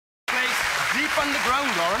deep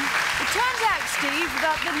underground, Lauren. It turns out, Steve,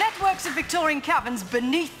 that the networks of Victorian caverns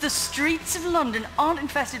beneath the streets of London aren't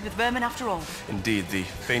infested with vermin after all. Indeed, the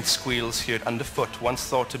faint squeals heard underfoot, once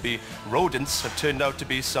thought to be rodents, have turned out to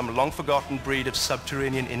be some long-forgotten breed of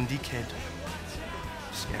subterranean indie kid.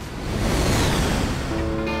 Scary.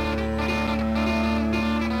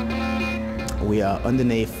 We are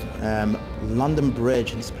underneath London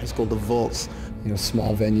Bridge in this place called The Vaults. You know,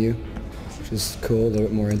 small venue, which is cool, a little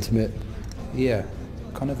bit more intimate. Yeah,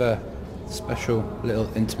 kind of a special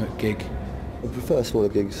little intimate gig. I prefer smaller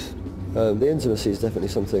gigs. The intimacy is definitely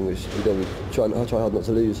something which we don't try hard not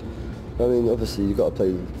to lose. I mean, obviously you've got to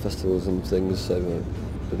play festivals and things, so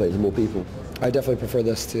it makes more people. I definitely prefer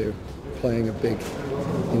this to playing a big,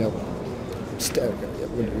 you know,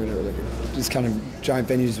 these kind of giant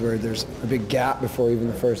venues where there's a big gap before even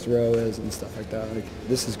the first row is and stuff like that. Like,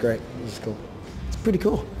 this is great. This is cool. It's pretty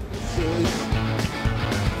cool.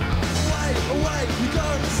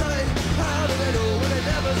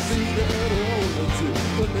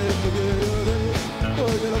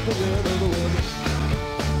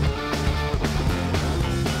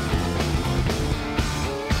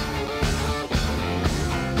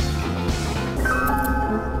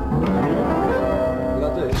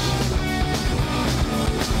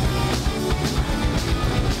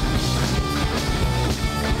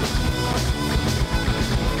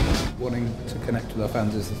 Wanting to connect with our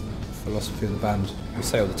fans is the philosophy of the band. We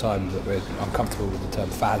say all the time that we're uncomfortable with the term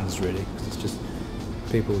fans, really, because it's just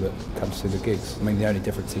people that come to see the gigs. I mean, the only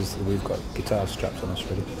difference is that we've got guitars strapped on us,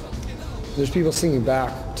 really. There's people singing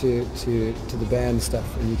back to the band and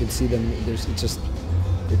stuff, and you can see them.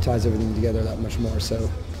 It ties everything together that much more. So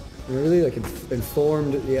they're really like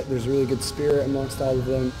informed. Yet there's really good spirit amongst all of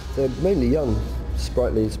them. They're mainly young,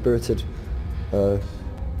 sprightly, spirited.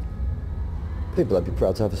 People I'd be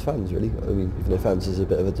proud to have as fans, really. I mean, even though fans is a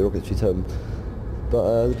bit of a derogatory term.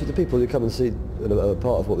 But the people who come and see and are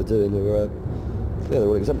part of what we're doing are, they're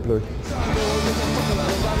all exemplary.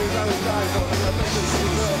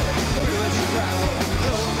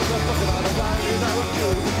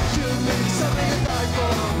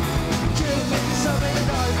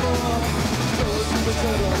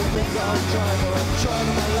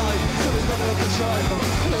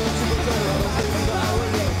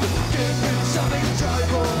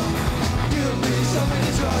 Something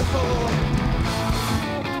to try for.